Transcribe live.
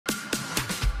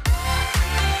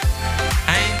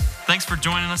Thanks for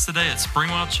joining us today at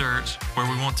Springwell Church, where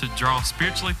we want to draw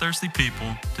spiritually thirsty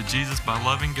people to Jesus by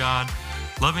loving God,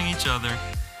 loving each other,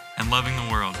 and loving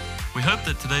the world. We hope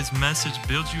that today's message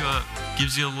builds you up,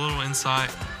 gives you a little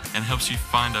insight, and helps you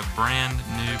find a brand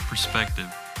new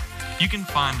perspective. You can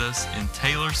find us in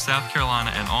Taylor, South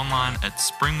Carolina, and online at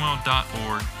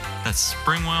springwell.org. That's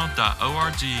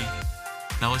springwell.org.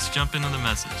 Now let's jump into the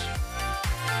message.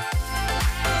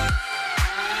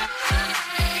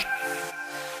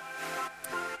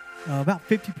 About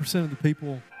 50% of the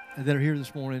people that are here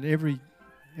this morning,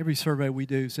 every survey we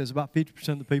do says about 50%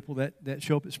 of the people that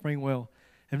show up at Springwell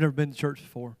have never been to church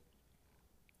before.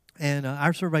 And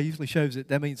our survey usually shows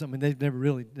that means, they've never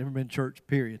been to church,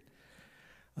 period.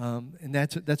 And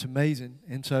that's amazing.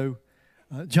 And so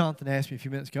Jonathan asked me a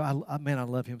few minutes ago, I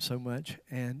love him so much.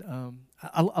 And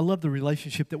I love the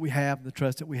relationship that we have, the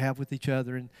trust that we have with each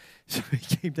other. And so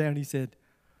he came down and he said,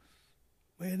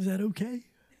 "Man, is that okay?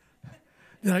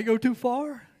 Did I go too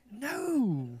far?"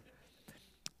 No.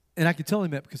 And I could tell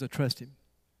him that because I trust him.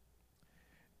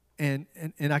 And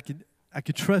I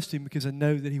could trust him because I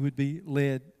know that he would be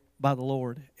led by the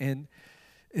Lord. And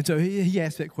so he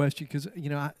asked that question because,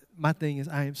 my thing is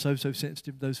I am so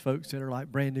sensitive to those folks that are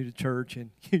like brand new to church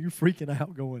and you're freaking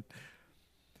out going,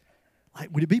 like,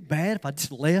 would it be bad if I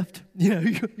just left?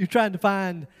 You're trying to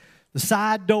find the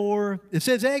side door. It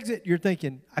says exit. You're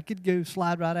thinking, I could go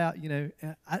slide right out,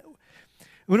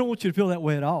 We don't want you to feel that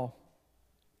way at all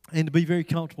and to be very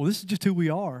comfortable. This is just who we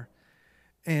are.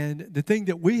 And the thing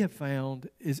that we have found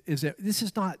is that this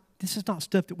is not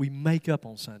stuff that we make up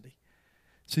on Sunday.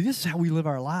 See, this is how we live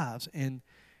our lives. And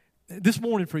this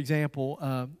morning, for example,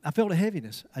 I felt a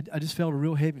heaviness. I just felt a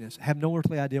real heaviness. I have no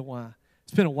earthly idea why.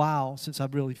 It's been a while since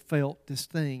I've really felt this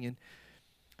thing. And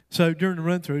so during the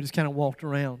run-through, I just kind of walked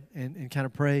around and kind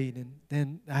of prayed. And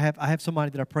then I have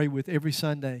somebody that I pray with every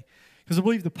Sunday. Because I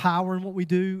believe the power in what we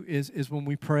do is when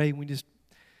we pray and we just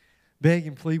beg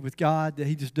and plead with God that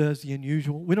He just does the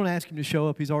unusual. We don't ask Him to show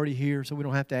up. He's already here, so we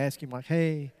don't have to ask Him like,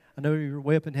 "Hey, I know you're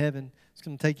way up in heaven. It's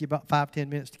going to take you about 5-10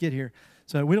 minutes to get here."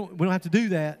 So we don't have to do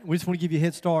that. We just want to give you a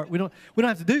head start. We don't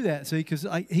have to do that, see, because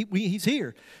He's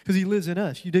here because He lives in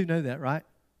us. You do know that, right?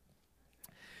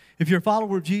 If you're a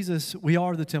follower of Jesus, we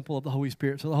are the temple of the Holy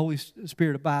Spirit. So the Holy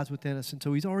Spirit abides within us. And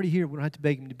so He's already here. We don't have to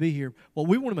beg Him to be here. What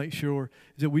we want to make sure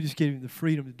is that we just give Him the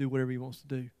freedom to do whatever He wants to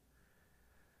do.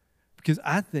 Because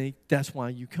I think that's why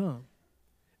you come.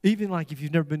 Even like if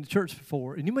you've never been to church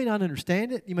before, and you may not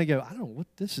understand it, you may go, "I don't know what,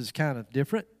 this is kind of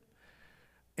different."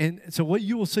 And so what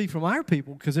you will see from our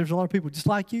people, because there's a lot of people just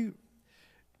like you,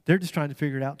 they're just trying to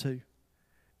figure it out too.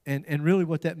 And really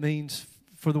what that means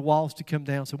for the walls to come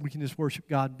down so we can just worship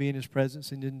God and be in His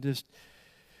presence and then just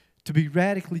to be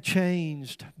radically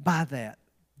changed by that.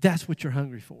 That's what you're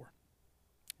hungry for,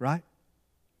 right?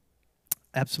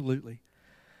 Absolutely.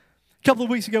 A couple of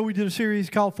weeks ago, we did a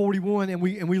series called 41, and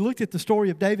we looked at the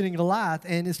story of David and Goliath,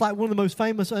 and it's like one of the most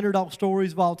famous underdog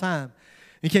stories of all time,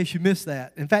 in case you missed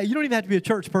that. In fact, you don't even have to be a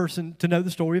church person to know the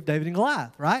story of David and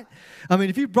Goliath, right?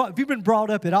 If you've been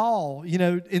brought up at all,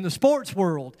 in the sports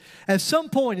world, at some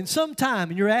point, in some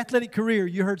time in your athletic career,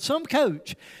 you heard some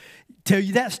coach tell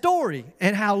you that story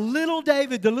and how little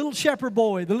David, the little shepherd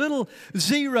boy, the little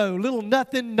zero, little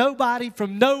nothing, nobody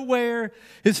from nowhere,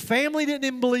 his family didn't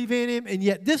even believe in him, and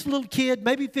yet this little kid,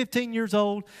 maybe 15 years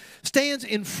old, stands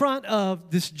in front of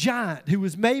this giant who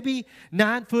was maybe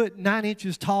 9 foot 9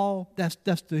 inches tall. That's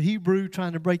the Hebrew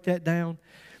trying to break that down.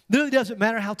 It really doesn't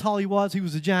matter how tall he was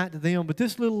a giant to them, but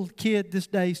this little kid this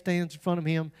day stands in front of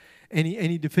him and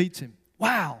he defeats him.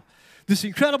 Wow. This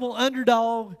incredible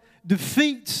underdog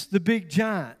defeats the big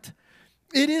giant.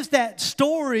 It is that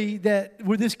story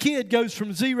where this kid goes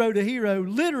from zero to hero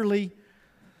literally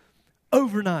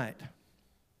overnight.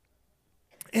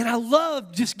 And I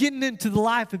love just getting into the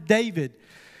life of David.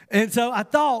 And so I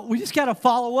thought we just got to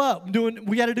follow up.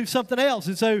 We got to do something else.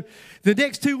 And so the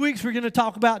next 2 weeks we're going to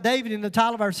talk about David, and the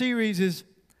title of our series is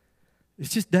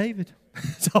 "It's Just David."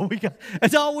 That's all we got.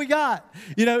 That's all we got.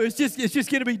 It's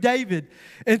just going to be David.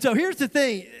 And so here's the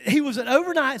thing. He was an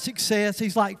overnight success.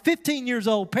 He's like 15 years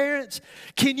old. Parents,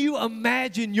 can you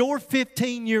imagine your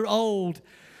 15-year-old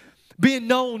being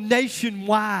known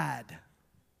nationwide?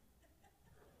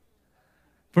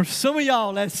 For some of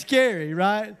y'all, that's scary,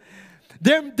 right?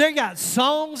 They got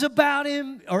songs about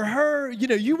him or her.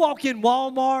 You walk in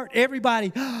Walmart,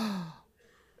 everybody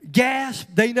gasp,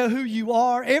 they know who you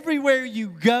are. Everywhere you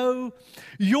go,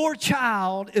 your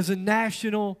child is a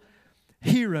national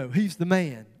hero. He's the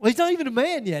man. Well, he's not even a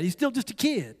man yet. He's still just a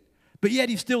kid. But yet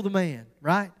he's still the man,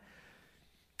 right?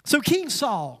 So King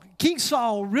Saul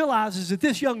realizes that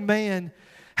this young man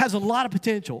has a lot of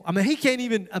potential. He can't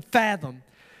even fathom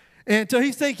And so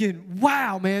he's thinking,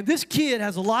 wow, man, this kid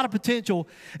has a lot of potential.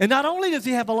 And not only does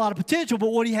he have a lot of potential,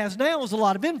 but what he has now is a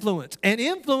lot of influence. And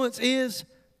influence is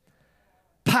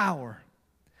power.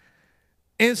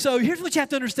 And so here's what you have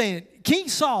to understand. King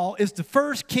Saul is the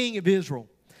first king of Israel.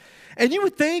 And you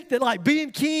would think that, like,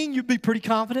 being king, you'd be pretty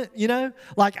confident, you know?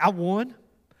 Like, I won.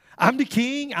 I'm the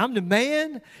king. I'm the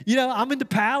man. You know, I'm in the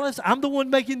palace. I'm the one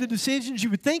making the decisions. You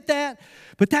would think that.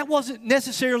 But that wasn't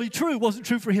necessarily true. It wasn't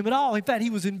true for him at all. In fact, he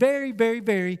was very, very,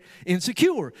 very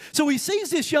insecure. So he sees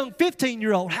this young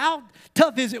 15-year-old. How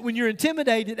tough is it when you're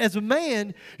intimidated as a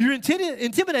man? You're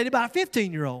intimidated by a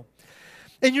 15-year-old.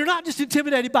 And you're not just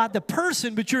intimidated by the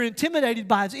person, but you're intimidated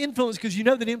by his influence because you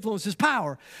know that influence is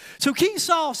power. So King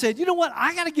Saul said, you know what?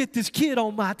 I got to get this kid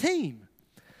on my team.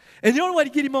 And the only way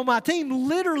to get him on my team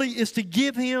literally is to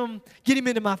get him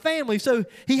into my family. So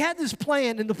he had this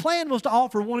plan, and the plan was to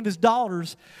offer one of his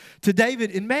daughters to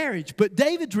David in marriage. But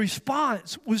David's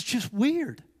response was just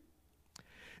weird.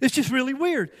 It's just really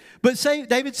weird. But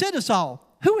David said to Saul,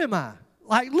 who am I?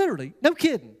 Like, literally, no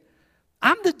kidding.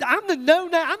 I'm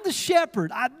the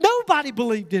shepherd. Nobody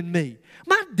believed in me.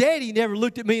 My daddy never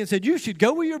looked at me and said, you should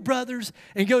go with your brothers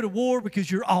and go to war because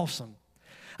you're awesome.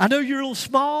 I know you're a little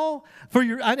small for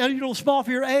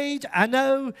your age. I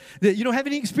know that you don't have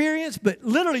any experience, but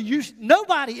literally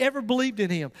nobody ever believed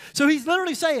in him. So he's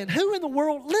literally saying, who in the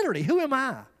world, literally, who am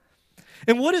I?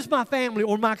 And what is my family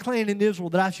or my clan in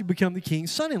Israel that I should become the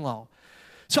king's son-in-law?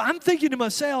 So I'm thinking to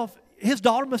myself, his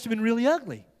daughter must have been really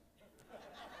ugly.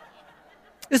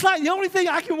 It's like the only thing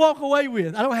I can walk away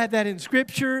with. I don't have that in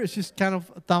Scripture. It's just kind of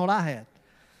a thought I had.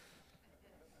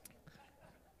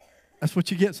 That's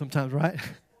what you get sometimes, right?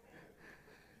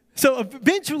 So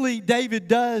eventually, David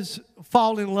does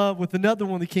fall in love with another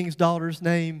one of the king's daughters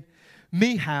named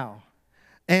Michal.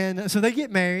 And so they get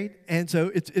married, and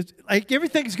so it's like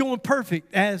everything's going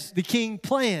perfect as the king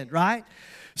planned, right?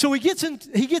 So he gets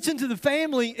into the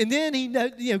family, and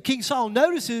then King Saul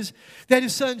notices that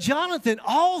his son Jonathan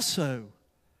also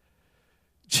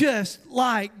just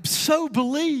like so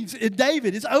believes in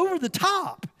David. It's over the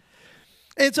top.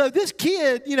 And so this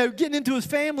kid, getting into his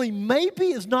family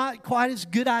maybe is not quite as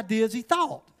good idea as he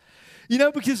thought.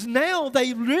 Because now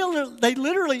they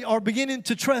literally are beginning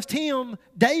to trust him,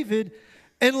 David,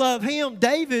 and love him,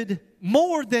 David,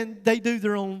 more than they do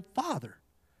their own father.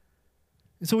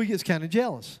 And so he gets kind of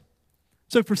jealous.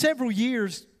 So for several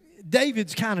years,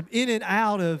 David's kind of in and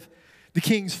out of the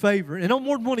king's favor. And on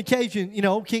more than one occasion,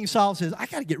 old King Saul says, I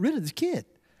got to get rid of this kid.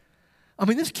 I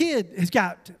mean, this kid has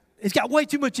got way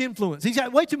too much influence. He's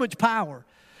got way too much power.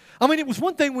 I mean, it was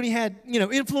one thing when he had,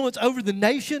 influence over the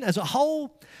nation as a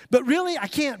whole. But really, I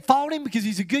can't fault him because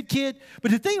he's a good kid.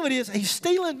 But the thing of it is, he's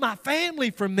stealing my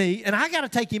family from me, and I got to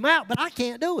take him out, but I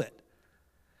can't do it.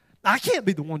 I can't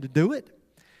be the one to do it.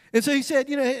 And so he said,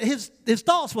 his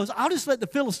thoughts was, I'll just let the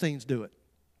Philistines do it.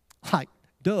 Like,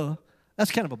 duh. That's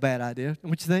kind of a bad idea.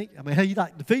 What you think? I mean, he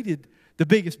defeated the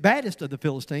biggest, baddest of the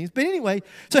Philistines. But anyway,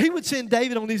 so he would send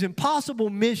David on these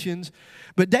impossible missions,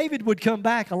 but David would come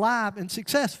back alive and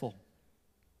successful.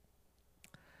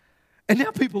 And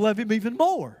now people love him even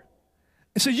more.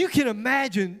 And so you can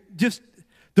imagine just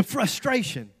the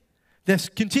frustration that's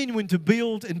continuing to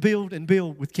build and build and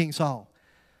build with King Saul.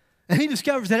 And he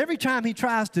discovers that every time he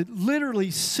tries to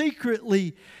literally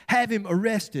secretly have him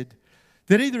arrested,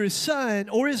 that either his son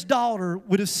or his daughter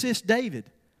would assist David.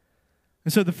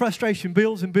 And so the frustration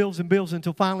builds and builds and builds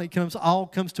until finally it all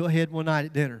comes to a head one night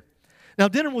at dinner. Now,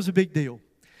 dinner was a big deal.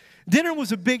 Dinner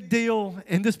was a big deal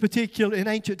in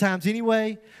ancient times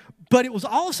anyway, but it was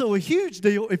also a huge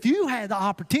deal if you had the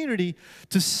opportunity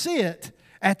to sit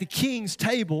at the king's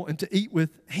table and to eat with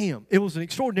him. It was an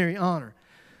extraordinary honor.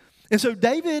 And so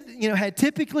David, had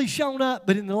typically shown up,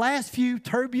 but in the last few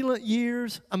turbulent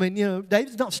years,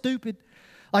 David's not stupid.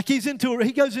 Like he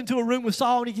goes into a room with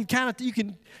Saul, and you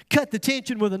can cut the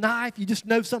tension with a knife. You just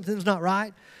know something's not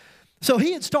right. So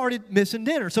he had started missing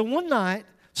dinner. So one night,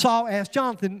 Saul asked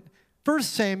Jonathan, 1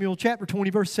 Samuel chapter 20,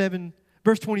 verse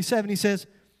 27, he says,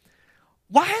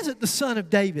 why hasn't the son of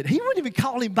David? He wouldn't even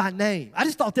call him by name. I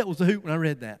just thought that was a hoot when I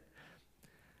read that.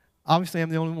 Obviously, I'm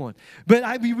the only one. But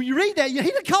when you read that, he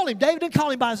didn't call him. David didn't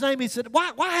call him by his name. He said,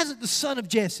 why hasn't the son of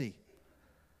Jesse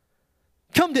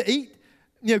come to eat?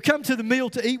 Come to the meal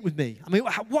to eat with me. I mean,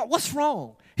 what's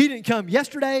wrong? He didn't come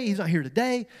yesterday. He's not here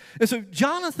today. And so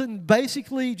Jonathan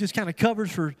basically just kind of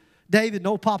covers for David, and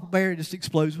old Papa Bear just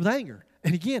explodes with anger.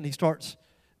 And again, he starts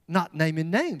not naming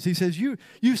names. He says, you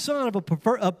son of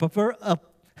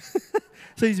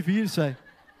it's easy for you to say,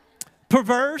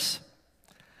 perverse.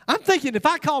 I'm thinking if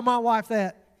I call my wife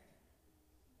that,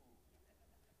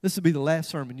 this would be the last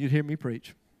sermon you'd hear me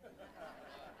preach.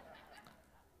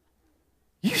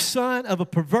 You son of a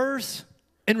perverse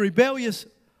and rebellious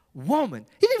woman.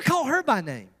 He didn't call her by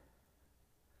name.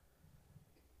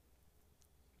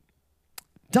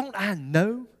 Don't I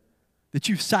know that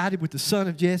you've sided with the son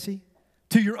of Jesse,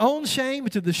 to your own shame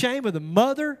and to the shame of the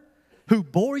mother who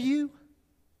bore you?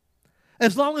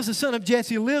 As long as the son of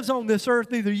Jesse lives on this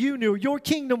earth, neither you nor your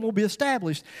kingdom will be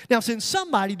established. Now send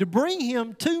somebody to bring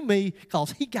him to me,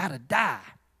 because he got to die.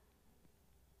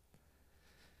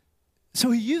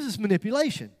 So he uses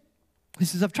manipulation. He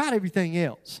says, I've tried everything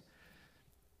else.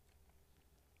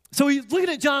 So he's looking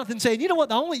at Jonathan saying, you know what,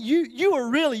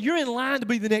 you're in line to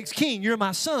be the next king. You're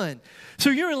my son. So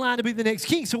you're in line to be the next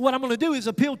king. So what I'm going to do is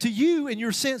appeal to you and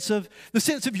your sense of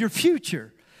your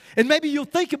future. And maybe you'll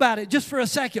think about it just for a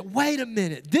second. Wait a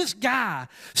minute. This guy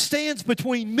stands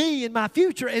between me and my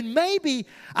future, and maybe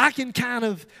I can kind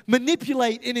of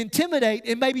manipulate and intimidate,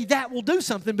 and maybe that will do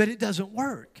something, but it doesn't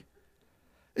work.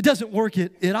 It doesn't work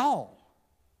at all.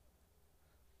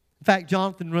 In fact,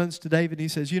 Jonathan runs to David and he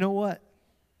says, you know what?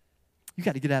 You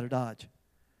got to get out of Dodge.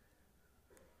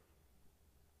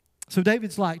 So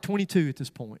David's like 22 at this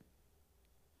point.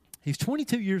 He's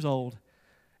 22 years old,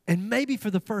 and maybe for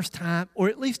the first time, or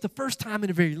at least the first time in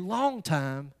a very long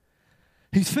time,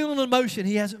 he's feeling an emotion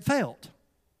he hasn't felt.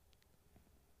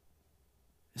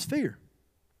 It's fear.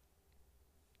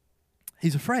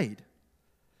 He's afraid.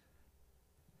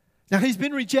 Now, he's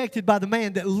been rejected by the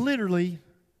man that literally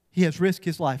he has risked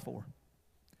his life for.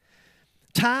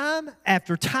 Time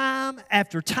after time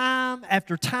after time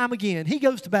after time again, he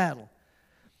goes to battle.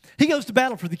 He goes to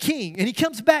battle for the king, and he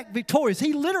comes back victorious.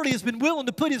 He literally has been willing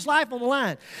to put his life on the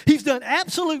line. He's done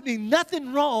absolutely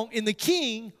nothing wrong, and the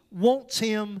king wants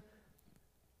him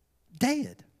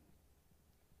dead.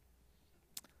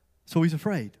 So he's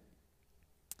afraid.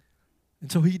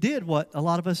 And so he did what a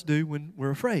lot of us do when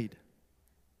we're afraid.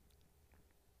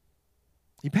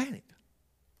 He panicked.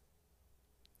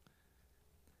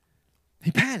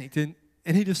 He panicked, and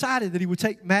he decided that he would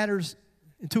take matters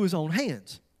into his own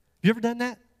hands. Have you ever done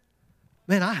that?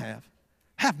 Man, I have.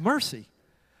 Have mercy.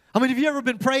 I mean, have you ever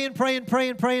been praying,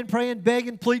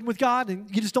 begging, pleading with God,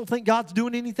 and you just don't think God's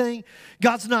doing anything?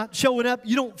 God's not showing up.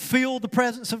 You don't feel the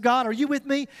presence of God. Are you with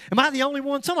me? Am I the only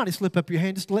one? Somebody slip up your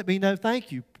hand just to let me know.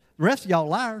 Thank you. The rest of y'all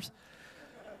liars.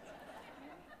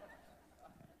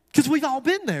 Because we've all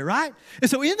been there, right?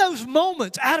 And so in those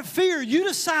moments, out of fear, you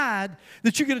decide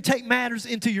that you're going to take matters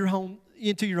into your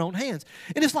own hands.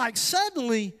 And it's like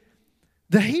suddenly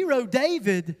the hero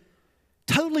David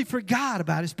totally forgot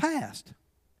about his past.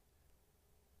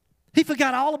 He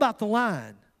forgot all about the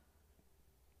lion.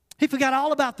 He forgot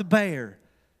all about the bear.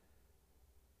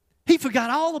 He forgot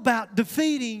all about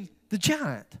defeating the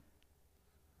giant.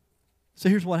 So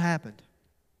here's what happened.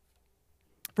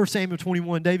 1 Samuel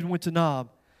 21, David went to Nob,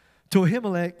 to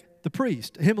Ahimelech the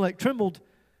priest. Ahimelech trembled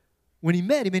when he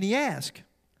met him, and he asked,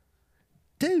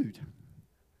 dude,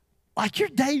 like you're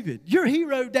David, you're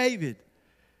hero David.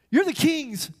 You're the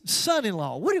king's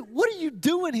son-in-law. What are you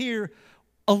doing here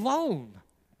alone?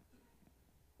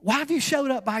 Why have you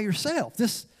showed up by yourself?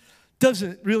 This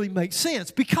doesn't really make sense,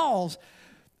 because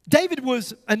David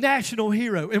was a national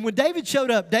hero. And when David showed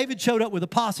up with a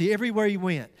posse everywhere he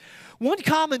went. One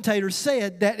commentator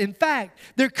said that, in fact,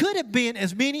 there could have been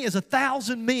as many as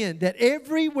 1,000 men that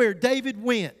everywhere David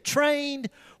went, trained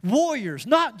warriors,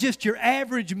 not just your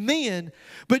average men,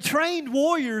 but trained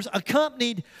warriors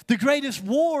accompanied the greatest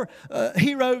war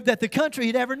hero that the country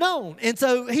had ever known. And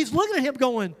so he's looking at him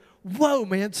going, whoa,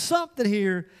 man, something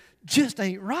here just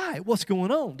ain't right. What's going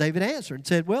on? David answered and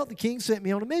said, well, the king sent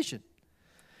me on a mission.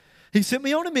 He sent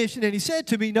me on a mission, and he said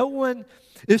to me, no one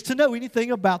is to know anything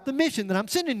about the mission that I'm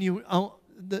sending you on,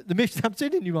 the mission I'm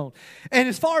sending you on. And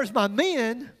as far as my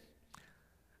men,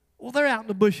 well, they're out in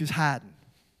the bushes hiding.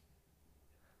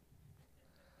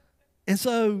 And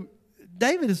so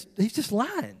David he's just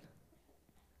lying.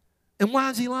 And why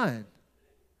is he lying?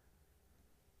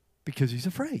 Because he's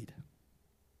afraid.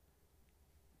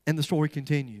 And the story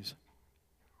continues.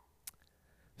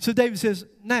 So David says,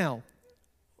 now,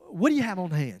 what do you have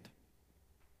on hand?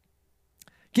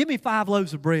 Give me 5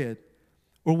 loaves of bread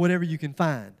or whatever you can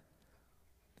find.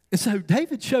 And so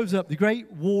David shows up, the great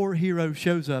war hero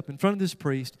shows up in front of this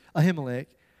priest, Ahimelech.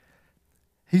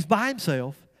 He's by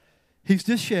himself. He's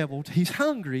disheveled. He's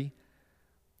hungry.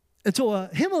 And so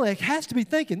Ahimelech has to be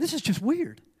thinking, this is just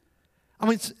weird. I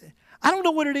mean, I don't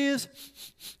know what it is.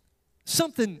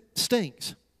 Something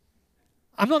stinks.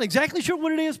 I'm not exactly sure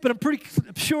what it is, but I'm pretty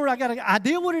sure I got an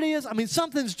idea what it is. I mean,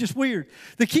 something's just weird.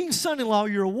 The king's son-in-law,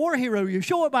 you're a war hero. You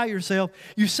show up by yourself.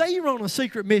 You say you're on a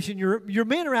secret mission. Your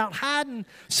men are out hiding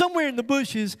somewhere in the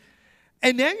bushes,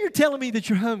 and now you're telling me that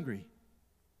you're hungry.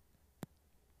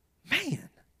 Man,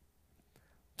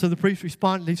 So the priest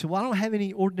responded, he said, well, I don't have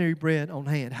any ordinary bread on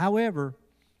hand. However,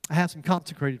 I have some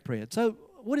consecrated bread. So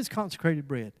what is consecrated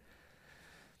bread?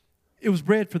 It was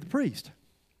bread for the priest.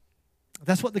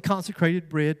 That's what the consecrated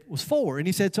bread was for. And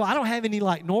he said, so I don't have any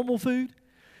like normal food,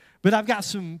 but I've got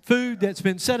some food that's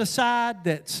been set aside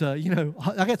that's, I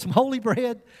got some holy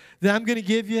bread that I'm going to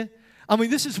give you. I mean,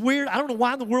 this is weird. I don't know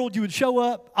why in the world you would show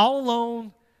up all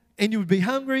alone and you would be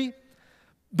hungry.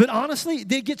 But honestly,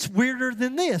 it gets weirder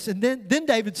than this. And then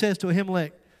David says to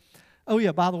Ahimelech, oh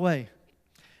yeah, by the way,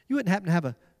 you wouldn't happen to have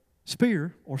a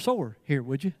spear or sword here,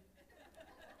 would you?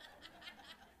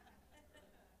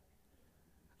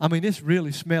 I mean, it's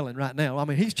really smelling right now. I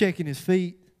mean, he's checking his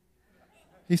feet.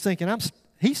 He's thinking,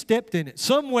 he stepped in it.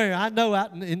 Somewhere, I know,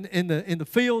 out in the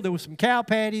field, there was some cow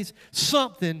patties,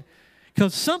 something,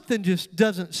 because something just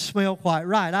doesn't smell quite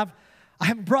right. I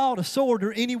haven't brought a sword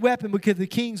or any weapon because the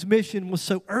king's mission was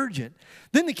so urgent.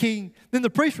 Then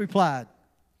the priest replied,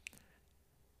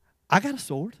 I got a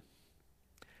sword.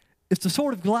 It's the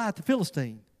sword of Goliath the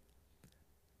Philistine,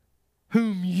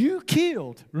 whom you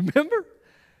killed. Remember?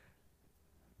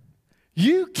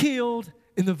 You killed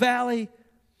in the valley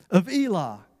of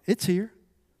Elah. It's here.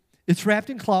 It's wrapped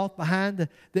in cloth behind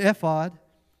the ephod.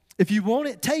 If you want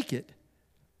it, take it.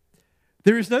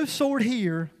 There is no sword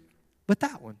here but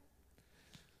that one.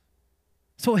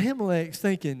 So Ahimelech's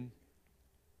thinking,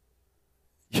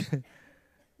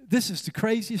 this is the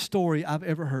craziest story I've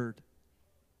ever heard.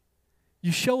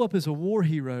 You show up as a war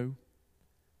hero,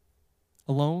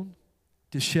 alone,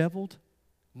 disheveled,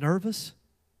 nervous.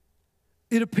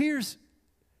 It appears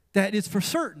that it's for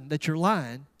certain that you're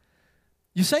lying.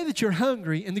 You say that you're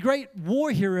hungry, and the great war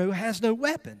hero has no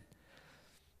weapon.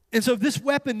 And so this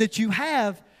weapon that you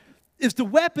have is the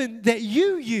weapon that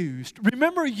you used.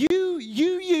 Remember, you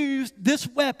used this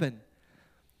weapon.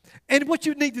 And what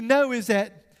you need to know is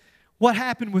that what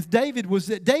happened with David was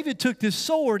that David took this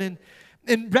sword, and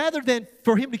rather than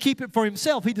for him to keep it for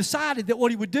himself, he decided that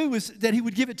what he would do is that he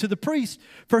would give it to the priest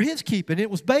for his keeping. It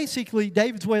was basically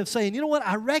David's way of saying, you know what,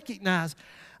 I recognize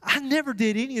I never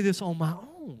did any of this on my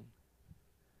own.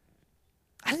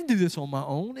 I didn't do this on my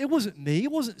own. It wasn't me.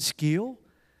 It wasn't skill.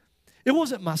 It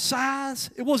wasn't my size.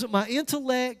 It wasn't my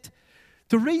intellect.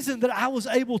 The reason that I was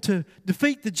able to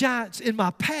defeat the giants in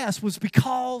my past was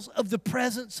because of the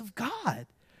presence of God.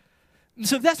 And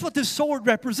so that's what this sword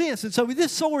represents. And so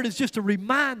this sword is just a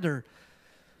reminder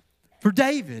for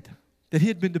David that he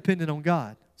had been dependent on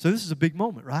God. So this is a big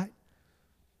moment, right?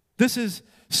 This is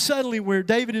suddenly where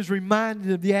David is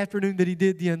reminded of the afternoon that he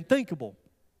did the unthinkable.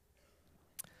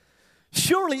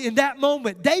 Surely in that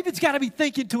moment, David's got to be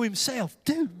thinking to himself,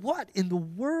 dude, what in the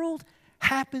world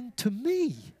happened to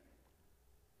me?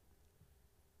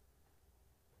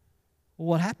 Well,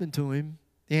 what happened to him?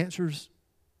 The answer's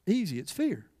easy. It's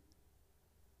fear.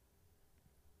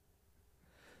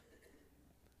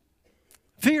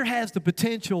 Fear has the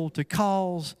potential to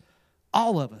cause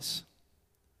all of us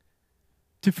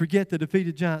to forget the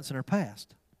defeated giants in our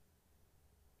past.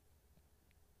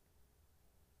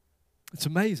 It's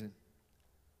amazing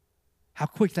how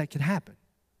quick that can happen.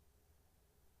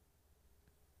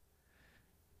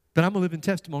 But I'm a living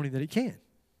testimony that it can.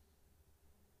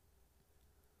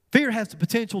 Fear has the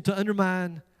potential to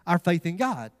undermine our faith in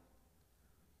God.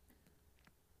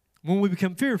 When we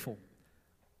become fearful,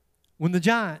 when the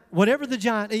giant, whatever the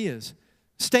giant is,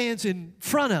 stands in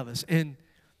front of us and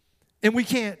we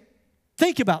can't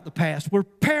think about the past. We're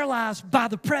paralyzed by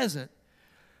the present.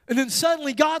 And then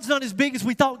suddenly God's not as big as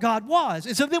we thought God was.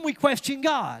 And so then we question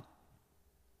God.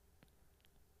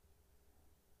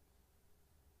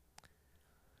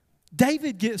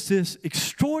 David gets this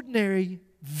extraordinary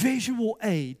visual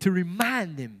aid to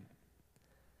remind him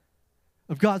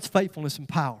of God's faithfulness and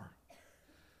power.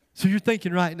 So you're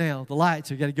thinking right now, the lights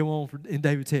have got to go on in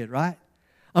David's head, right?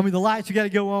 I mean, the lights have got to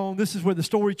go on. This is where the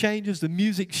story changes. The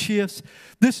music shifts.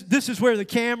 This is where the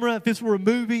camera, if this were a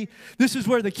movie, this is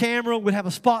where the camera would have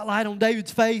a spotlight on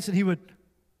David's face and he would,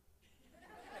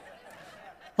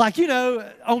 like,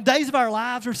 on Days of Our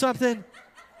Lives or something.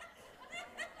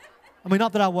 I mean,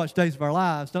 not that I watch Days of Our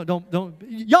Lives. Don't.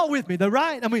 Y'all with me though,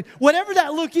 right? I mean, whatever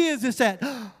that look is, it's that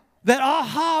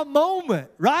aha moment,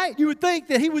 right? You would think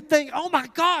that he would think, oh my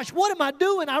gosh, what am I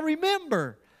doing? I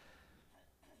remember.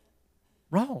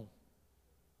 Wrong.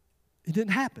 It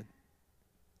didn't happen.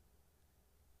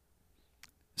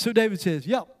 So David says,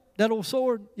 yep, that old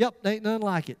sword, yep, there ain't nothing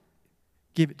like it.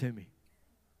 Give it to me.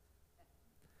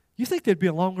 You think there'd be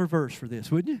a longer verse for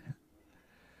this, wouldn't you?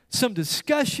 Some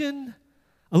discussion,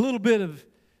 a little bit of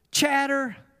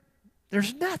chatter.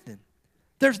 There's nothing.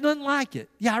 There's nothing like it.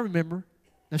 Yeah, I remember.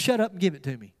 Now shut up and give it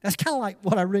to me. That's kind of like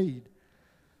what I read.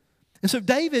 And so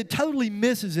David totally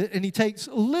misses it, and he takes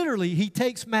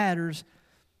matters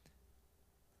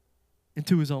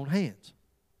into his own hands.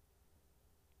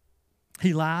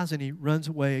 He lies and he runs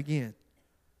away again.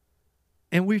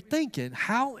 And we're thinking,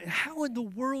 how in the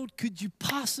world could you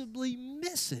possibly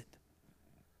miss it?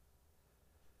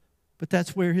 But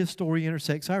that's where his story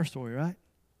intersects our story, right?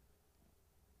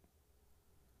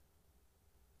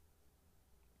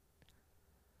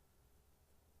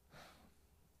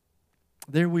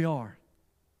 There we are.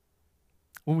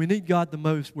 When we need God the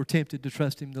most, we're tempted to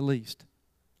trust Him the least.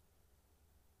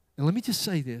 And let me just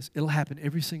say this, it'll happen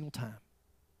every single time.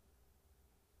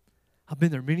 I've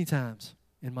been there many times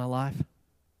in my life.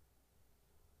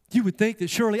 You would think that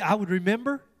surely I would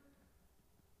remember,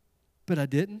 but I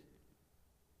didn't.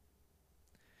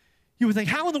 You would think,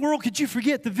 how in the world could you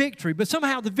forget the victory? But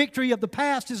somehow the victory of the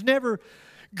past is never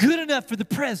good enough for the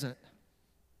present.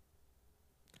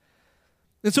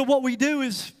 And so what we do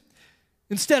is,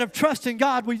 instead of trusting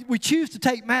God, we choose to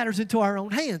take matters into our own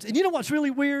hands. And you know what's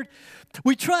really weird?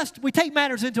 We take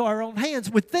matters into our own hands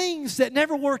with things that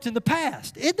never worked in the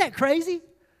past. Isn't that crazy?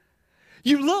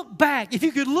 You look back, if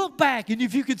you could look back and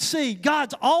if you could see,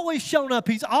 God's always shown up.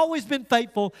 He's always been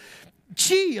faithful.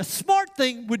 Gee, a smart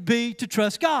thing would be to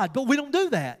trust God, but we don't do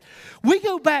that. We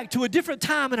go back to a different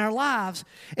time in our lives,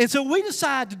 and so we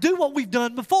decide to do what we've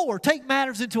done before, take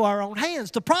matters into our own hands.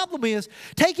 The problem is,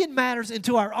 taking matters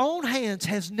into our own hands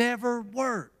has never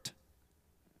worked.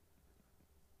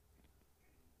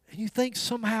 And you think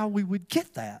somehow we would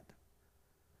get that,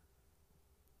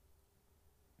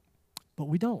 but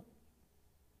we don't.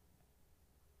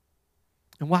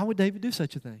 And why would David do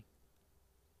such a thing?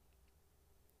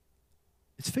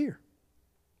 It's fear.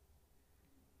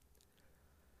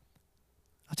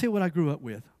 I'll tell you what I grew up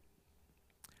with.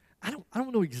 I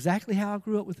don't know exactly how I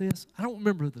grew up with this. I don't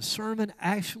remember the sermon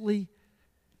actually.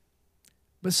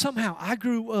 But somehow I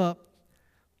grew up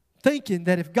thinking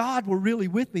that if God were really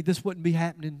with me, this wouldn't be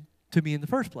happening to me in the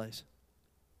first place.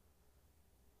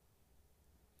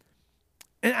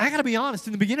 And I got to be honest,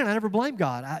 in the beginning, I never blamed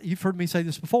God. You've heard me say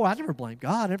this before. I never blamed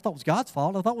God. I never thought it was God's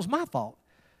fault. I thought it was my fault.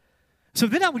 So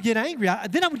then I would get angry.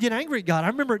 Then I would get angry at God. I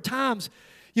remember at times,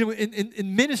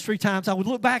 in ministry times, I would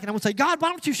look back and I would say, God, why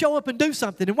don't you show up and do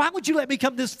something? And why would you let me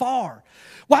come this far?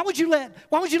 Why would you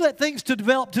let things to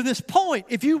develop to this point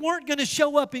if you weren't going to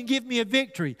show up and give me a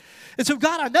victory? And so,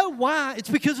 God, I know why. It's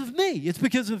because of me. It's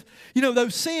because of,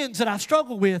 those sins that I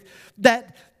struggle with,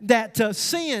 that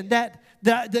sin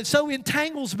that so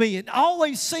entangles me and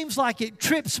always seems like it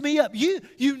trips me up. You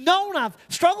know I've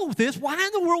struggled with this. Why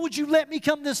in the world would you let me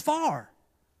come this far?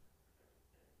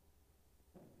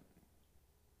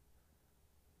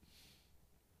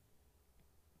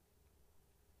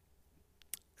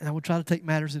 And I would try to take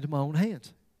matters into my own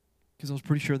hands because I was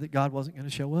pretty sure that God wasn't going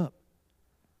to show up.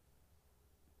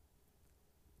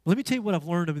 Let me tell you what I've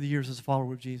learned over the years as a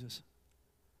follower of Jesus.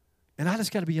 And I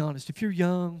just got to be honest. If you're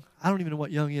young, I don't even know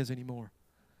what young is anymore.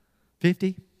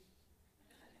 50?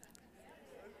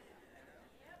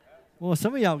 Well,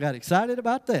 some of y'all got excited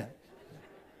about that.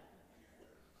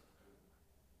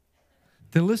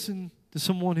 Then listen to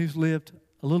someone who's lived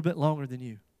a little bit longer than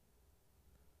you.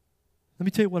 Let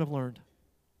me tell you what I've learned.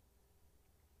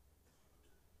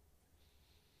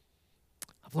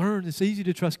 I've learned it's easy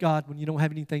to trust God when you don't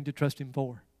have anything to trust Him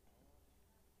for.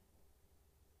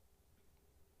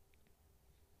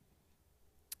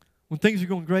 When things are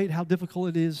going great, how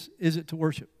difficult is it to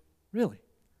worship? Really.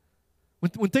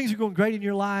 When things are going great in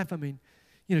your life,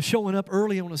 showing up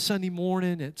early on a Sunday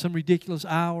morning at some ridiculous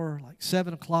hour, like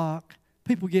 7 o'clock.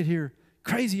 People get here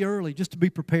crazy early just to be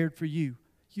prepared for you.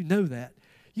 You know that.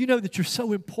 You know that you're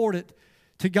so important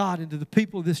to God and to the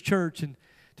people of this church and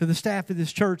to the staff of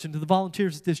this church and to the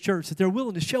volunteers at this church that they're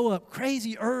willing to show up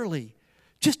crazy early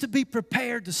just to be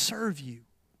prepared to serve you.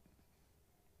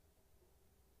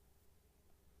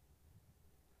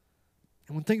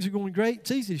 And when things are going great,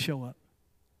 it's easy to show up.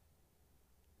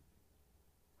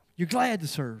 You're glad to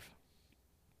serve.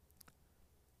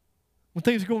 When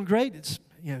things are going great, it's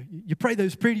you pray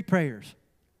those pretty prayers.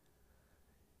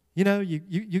 You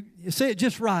say it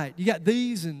just right. You got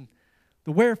these and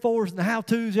the wherefores and the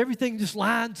how-tos. Everything just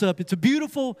lines up. It's a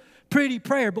beautiful, pretty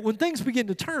prayer. But when things begin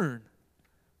to turn,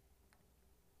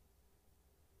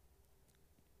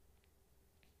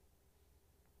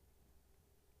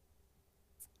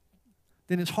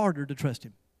 then it's harder to trust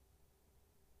Him.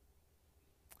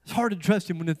 It's hard to trust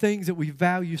Him when the things that we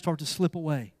value start to slip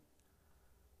away.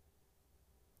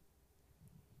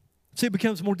 See, it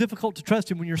becomes more difficult to trust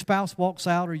Him when your spouse walks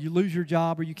out or you lose your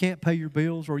job or you can't pay your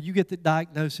bills or you get the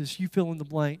diagnosis, you fill in the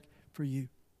blank for you.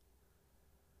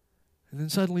 And then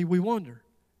suddenly we wonder,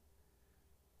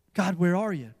 God, where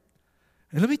are you?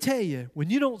 And let me tell you, when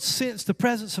you don't sense the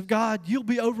presence of God, you'll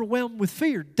be overwhelmed with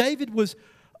fear. David was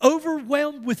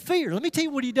overwhelmed with fear. Let me tell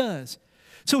you what he does.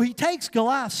 So he takes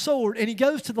Goliath's sword and he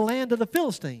goes to the land of the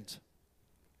Philistines.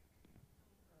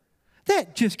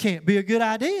 That just can't be a good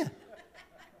idea.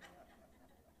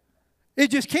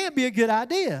 It just can't be a good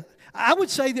idea. I would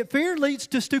say that fear leads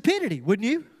to stupidity, wouldn't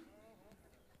you?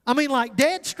 I mean, like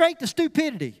dead straight to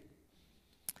stupidity.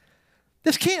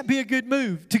 This can't be a good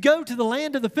move, to go to the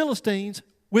land of the Philistines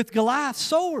with Goliath's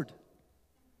sword.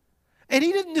 And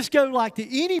he didn't just go like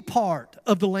to any part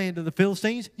of the land of the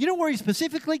Philistines. You know where he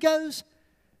specifically goes?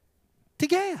 To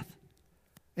Gath.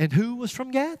 And who was from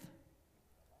Gath?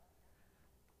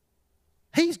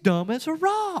 He's dumb as a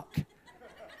rock.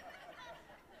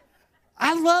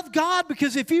 I love God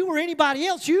because if you were anybody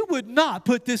else, you would not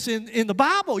put this in the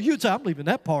Bible. You'd say, I'm leaving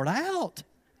that part out.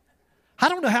 I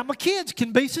don't know how my kids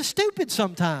can be so stupid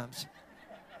sometimes.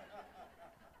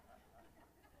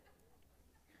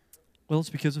 Well, it's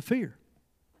because of fear.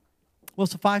 Well,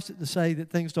 suffice it to say that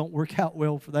things don't work out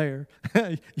well for there.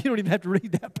 You don't even have to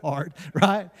read that part,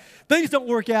 right? Things don't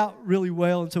work out really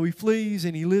well, and so he flees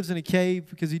and he lives in a cave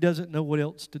because he doesn't know what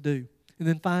else to do. And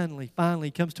then finally,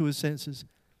 he comes to his senses.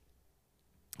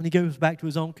 And he goes back to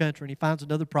his own country and he finds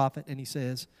another prophet and he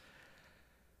says,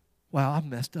 wow, I've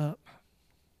messed up.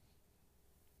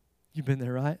 You've been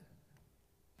there, right?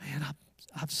 Man,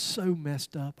 I've so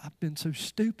messed up. I've been so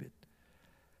stupid.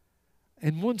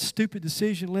 And one stupid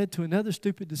decision led to another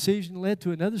stupid decision, led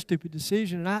to another stupid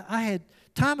decision. And I had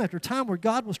time after time where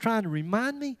God was trying to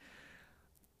remind me,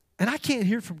 and I can't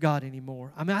hear from God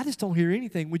anymore. I mean, I just don't hear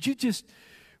anything. Would you just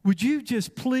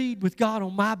plead with God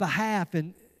on my behalf,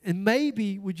 and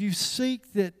maybe would you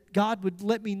seek that God would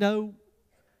let me know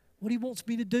what He wants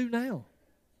me to do now?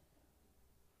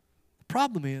 The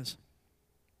problem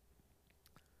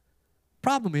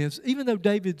is, even though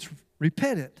David's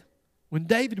repentant, when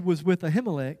David was with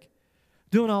Ahimelech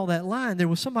doing all that lying, there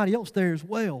was somebody else there as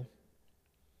well.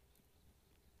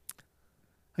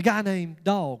 A guy named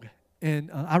Dog.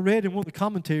 And I read in one of the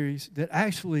commentaries that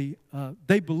actually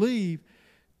they believe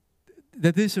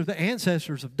that these are the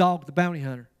ancestors of Dog the bounty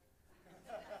hunter.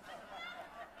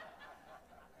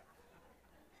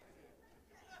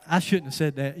 I shouldn't have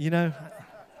said that, you know.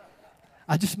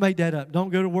 I just made that up. Don't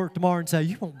go to work tomorrow and say,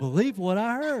 you won't believe what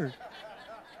I heard.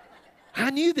 I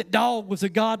knew that Dog was a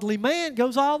godly man.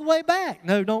 Goes all the way back.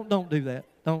 No, don't do that.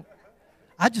 Don't.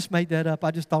 I just made that up.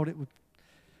 I just thought it would.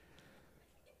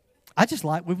 I just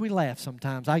like when we laugh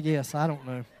sometimes, I guess. I don't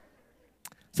know.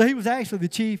 So he was actually the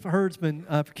chief herdsman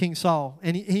for King Saul.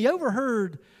 And he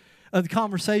overheard the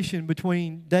conversation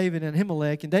between David and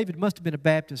Ahimelech. And David must have been a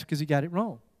Baptist because he got it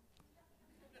wrong.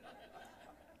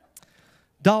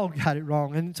 Dog got it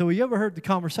wrong. And so he overheard the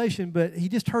conversation, but he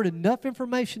just heard enough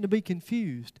information to be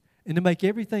confused and to make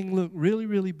everything look really,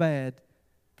 really bad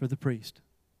for the priest.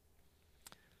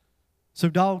 So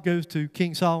Dog goes to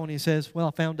King Saul and he says, well,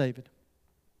 I found David.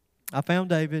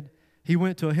 He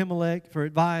went to Ahimelech for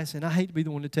advice, and I hate to be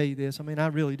the one to tell you this. I mean, I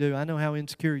really do. I know how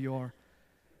insecure you are.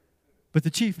 But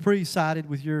the chief priest sided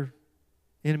with your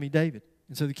enemy David.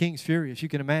 And so the king's furious, you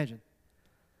can imagine.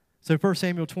 So 1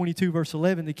 Samuel 22, verse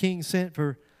 11, the king sent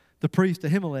for the priest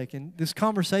Ahimelech. And this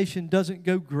conversation doesn't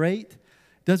go great,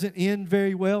 doesn't end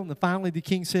very well. And finally the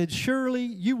king said,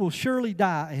 you will surely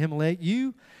die, Ahimelech,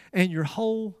 you and your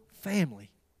whole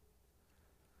family.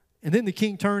 And then the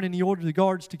king turned and he ordered the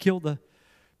guards to kill the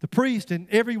priest and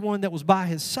everyone that was by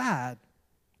his side.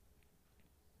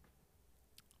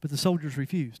 But the soldiers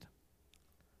refused.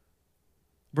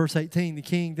 Verse 18, the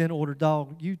king then ordered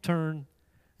Dog, you turn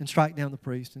and strike down the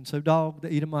priest. And so Dog,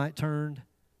 the Edomite, turned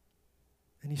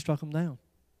and he struck him down.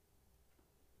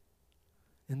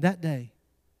 And that day,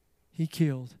 he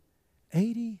killed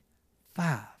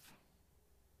 85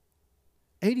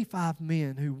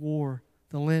 men who wore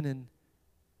the linen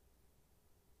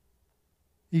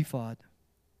ephod.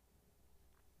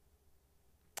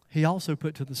 He also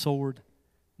put to the sword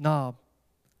Nob,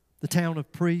 the town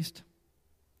of priests,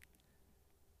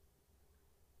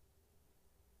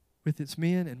 with its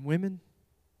men and women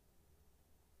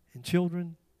and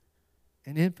children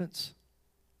and infants,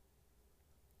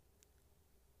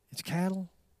 its cattle,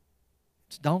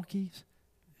 its donkeys,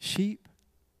 sheep.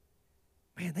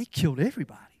 Man, they killed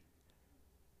everybody.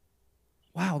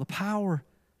 Wow, the power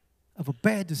of a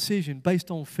bad decision based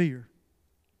on fear.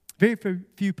 Very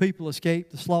few people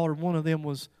escaped the slaughter. One of them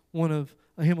was one of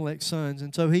Ahimelech's sons.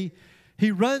 And so he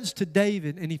runs to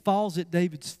David and he falls at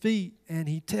David's feet and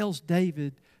he tells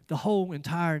David the whole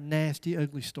entire nasty,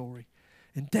 ugly story.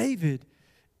 And David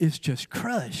is just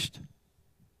crushed.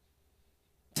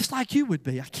 Just like you would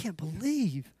be. I can't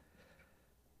believe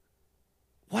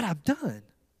what I've done.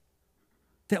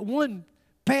 That one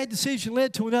bad decision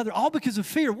led to another, all because of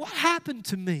fear. What happened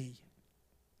to me?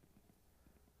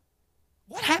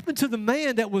 What happened to the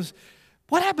man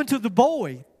what happened to the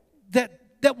boy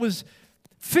that was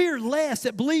fearless,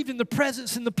 that believed in the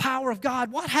presence and the power of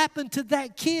God? What happened to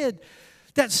that kid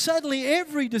that suddenly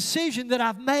every decision that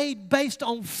I've made based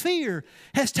on fear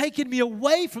has taken me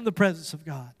away from the presence of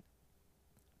God?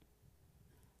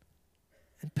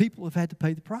 And people have had to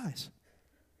pay the price.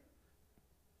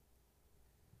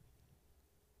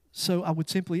 So I would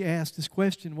simply ask this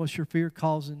question: what's your fear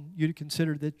causing you to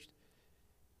consider that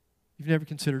you've never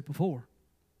considered before?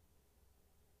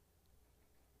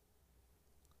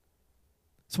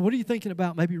 So what are you thinking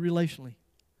about maybe relationally?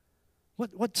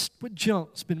 What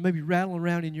junk's been maybe rattling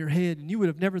around in your head and you would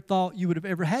have never thought you would have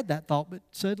ever had that thought, but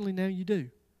suddenly now you do?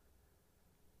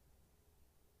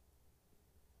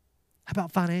 How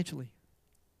about financially?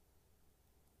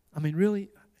 I mean, really,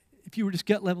 if you were just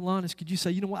gut level honest, could you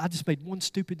say, you know what, I just made one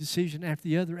stupid decision after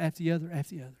the other, after the other,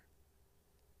 after the other?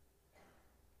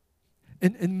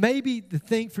 And maybe the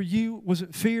thing for you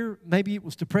wasn't fear, maybe it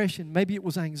was depression, maybe it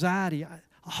was anxiety, a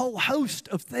whole host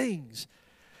of things.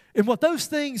 And what those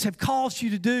things have caused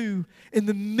you to do in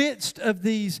the midst of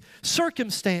these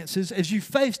circumstances as you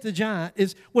face the giant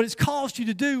is what it's caused you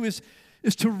to do is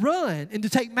to run and to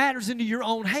take matters into your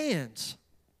own hands.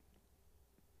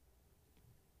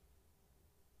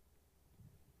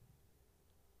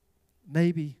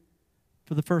 Maybe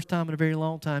for the first time in a very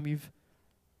long time you've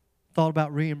thought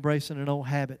about re-embracing an old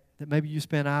habit that maybe you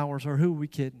spent hours, or who are we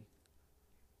kidding?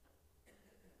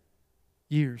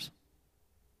 Years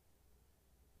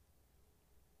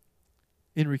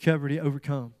in recovery to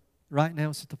overcome. Right now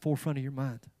it's at the forefront of your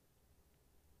mind.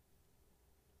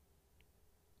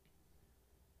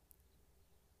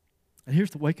 And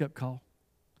here's the wake-up call.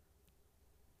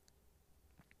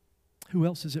 Who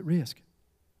else is at risk?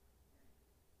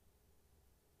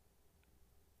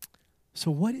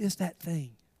 So what is that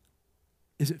thing?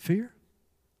 Is it fear?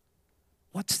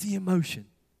 What's the emotion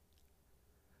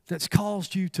that's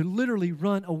caused you to literally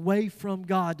run away from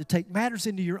God, to take matters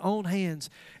into your own hands,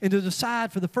 and to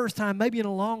decide for the first time, maybe in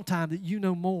a long time, that you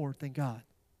know more than God?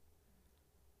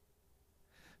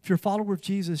 If you're a follower of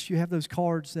Jesus, you have those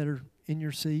cards that are in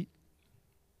your seat.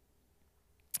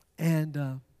 And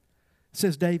it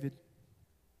says David.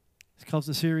 It's because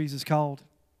the series is called.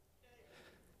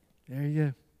 There you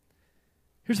go.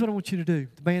 Here's what I want you to do.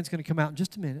 The band's going to come out in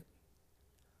just a minute.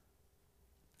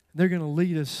 They're going to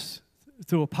lead us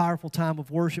through a powerful time of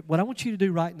worship. What I want you to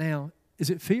do right now, is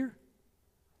it fear?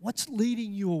 What's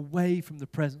leading you away from the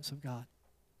presence of God?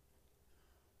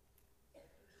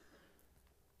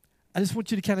 I just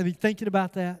want you to kind of be thinking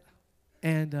about that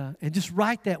and just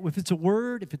write that. If it's a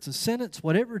word, if it's a sentence,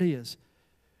 whatever it is,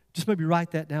 just maybe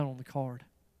write that down on the card.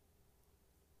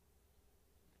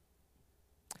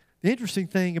 The interesting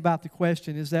thing about the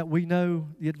question is that we know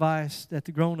the advice that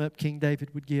the grown-up King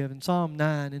David would give. In Psalm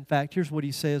 9, in fact, here's what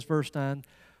he says, verse 9.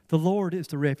 The Lord is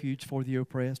the refuge for the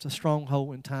oppressed, a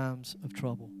stronghold in times of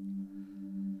trouble.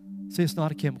 See, it's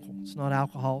not a chemical. It's not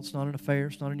alcohol. It's not an affair.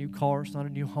 It's not a new car. It's not a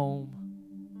new home.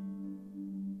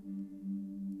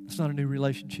 It's not a new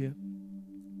relationship.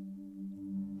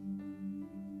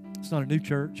 It's not a new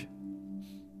church.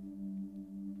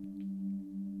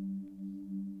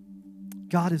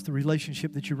 God is the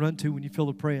relationship that you run to when you feel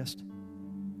oppressed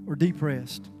or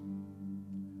depressed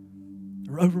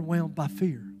or overwhelmed by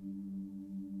fear.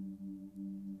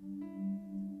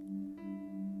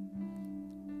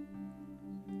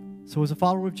 So as a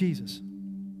follower of Jesus,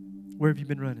 where have you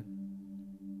been running?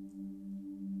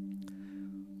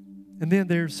 And then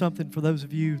there's something for those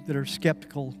of you that are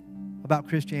skeptical about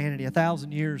Christianity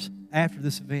 1,000 years after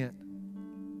this event.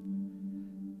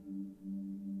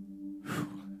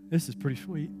 This is pretty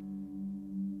sweet.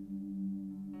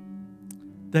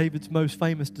 David's most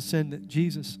famous descendant,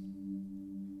 Jesus,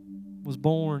 was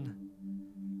born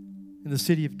in the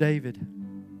city of David.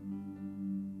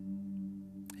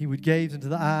 He would gaze into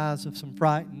the eyes of some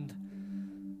frightened,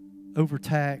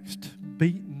 overtaxed,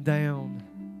 beaten down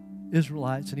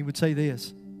Israelites, and he would say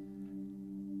this.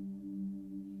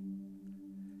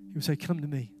 He would say, "Come to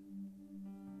me.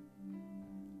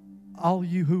 All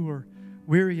you who are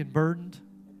weary and burdened,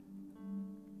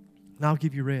 and I'll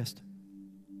give you rest.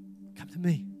 Come to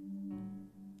me.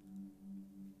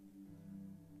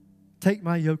 Take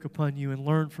my yoke upon you and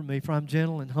learn from me, for I'm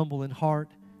gentle and humble in heart,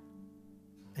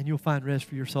 and you'll find rest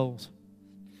for your souls."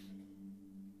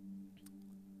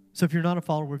 So if you're not a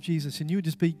follower of Jesus and you would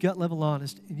just be gut level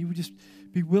honest and you would just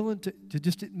be willing to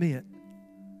just admit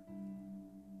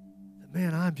that,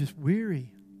 man, I'm just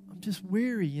weary. I'm just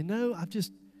weary, you know.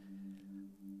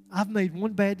 I've made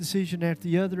one bad decision after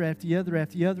the other, after the other,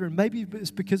 after the other, and maybe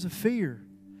it's because of fear.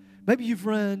 Maybe you've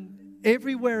run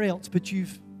everywhere else, but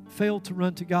you've failed to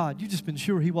run to God. You've just been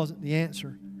sure He wasn't the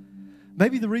answer.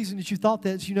 Maybe the reason that you thought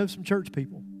that is you know some church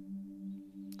people.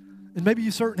 And maybe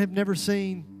you certainly have never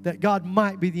seen that God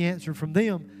might be the answer from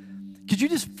them. Could you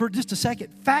just, for just a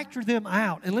second, factor them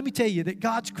out? And let me tell you that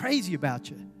God's crazy about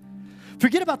you.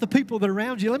 Forget about the people that are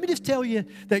around you. Let me just tell you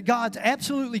that God's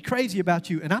absolutely crazy about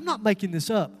you. And I'm not making this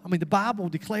up. I mean, the Bible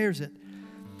declares it.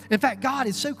 In fact, God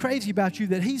is so crazy about you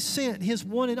that He sent His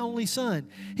one and only Son.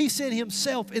 He sent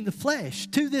Himself in the flesh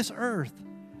to this earth.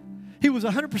 He was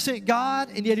 100% God,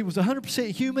 and yet He was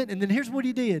 100% human. And then here's what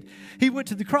He did. He went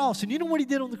to the cross. And you know what He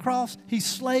did on the cross? He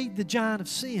slayed the giant of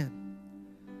sin.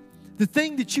 The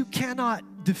thing that you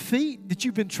cannot defeat, that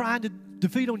you've been trying to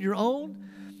defeat on your own,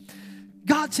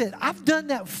 God said, I've done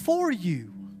that for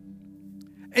you.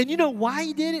 And you know why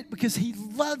He did it? Because He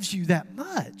loves you that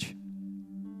much.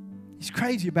 He's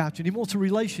crazy about you, and He wants a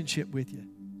relationship with you.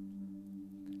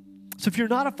 So if you're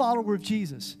not a follower of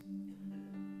Jesus,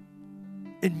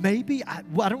 and maybe, I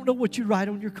don't know what you write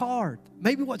on your card.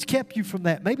 Maybe what's kept you from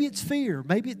that. Maybe it's fear.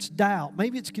 Maybe it's doubt.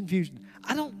 Maybe it's confusion.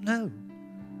 I don't know.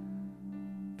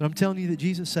 But I'm telling you that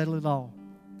Jesus settled it all.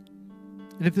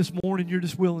 And if this morning you're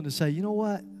just willing to say, you know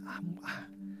what?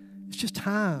 It's just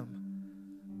time.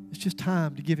 It's just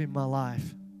time to give Him my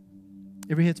life.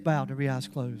 Every head's bowed, every eye's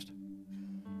closed.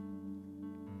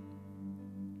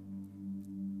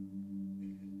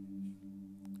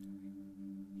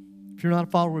 If you're not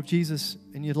a follower of Jesus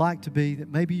and you'd like to be, that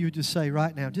maybe you would just say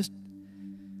right now, just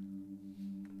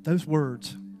those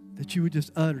words that you would just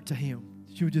utter to Him,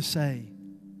 that you would just say,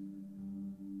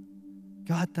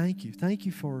 God, thank you. Thank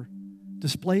you for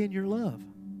displaying your love.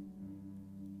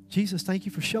 Jesus, thank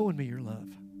you for showing me your love.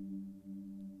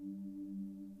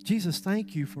 Jesus,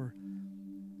 thank you for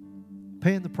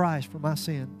paying the price for my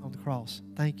sin on the cross.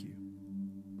 Thank you.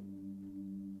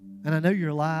 And I know you're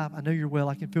alive. I know you're well.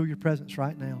 I can feel your presence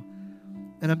right now.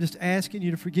 And I'm just asking you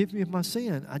to forgive me of my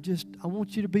sin. I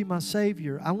want you to be my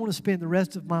Savior. I want to spend the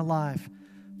rest of my life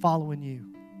following you.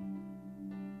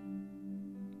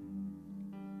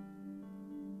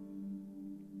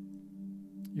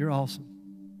 You're awesome.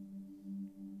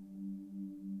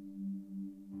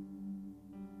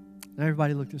 Now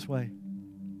everybody look this way.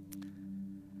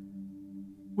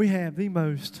 We have the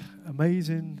most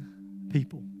amazing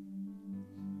people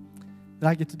that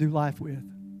I get to do life with.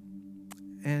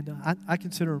 And I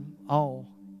consider them all,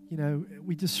 you know,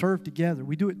 we just serve together.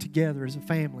 We do it together as a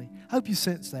family. I hope you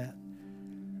sense that.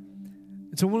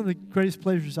 And so one of the greatest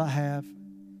pleasures I have,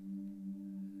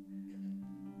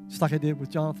 just like I did with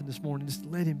Jonathan this morning, just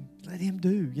let him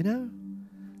do, you know?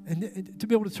 And to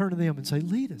be able to turn to them and say,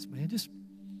 lead us, man. Just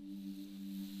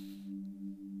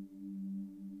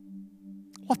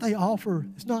what they offer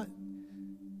is not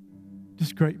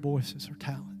just great voices or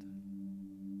talent.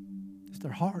 It's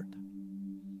their heart.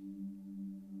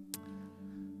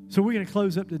 So we're going to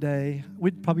close up today.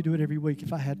 We'd probably do it every week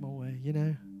if I had my way, you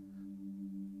know.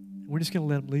 We're just going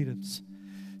to let them lead us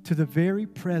to the very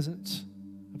presence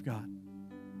of God.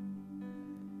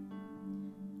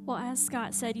 Well, as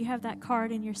Scott said, you have that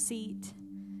card in your seat.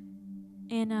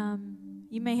 And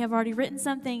you may have already written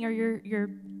something or you're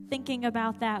thinking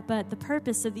about that, but the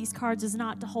purpose of these cards is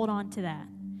not to hold on to that.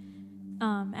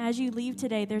 As you leave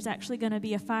today, there's actually going to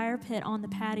be a fire pit on the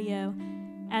patio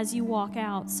as you walk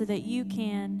out so that you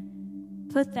can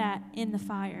put that in the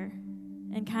fire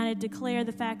and kind of declare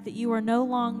the fact that you are no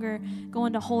longer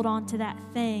going to hold on to that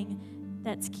thing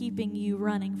that's keeping you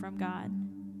running from God.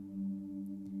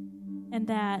 And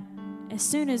that as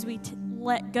soon as we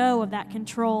let go of that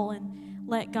control and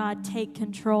let God take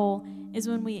control is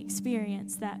when we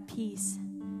experience that peace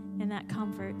and that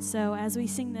comfort. So as we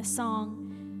sing this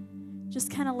song, just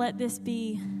kind of let this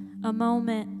be a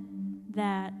moment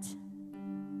that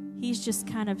He's just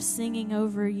kind of singing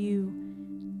over you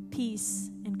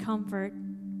peace and comfort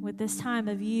with this time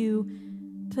of you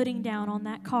putting down on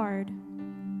that card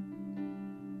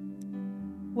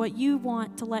what you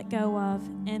want to let go of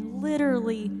and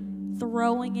literally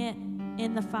throwing it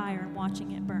in the fire and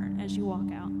watching it burn as you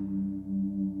walk out.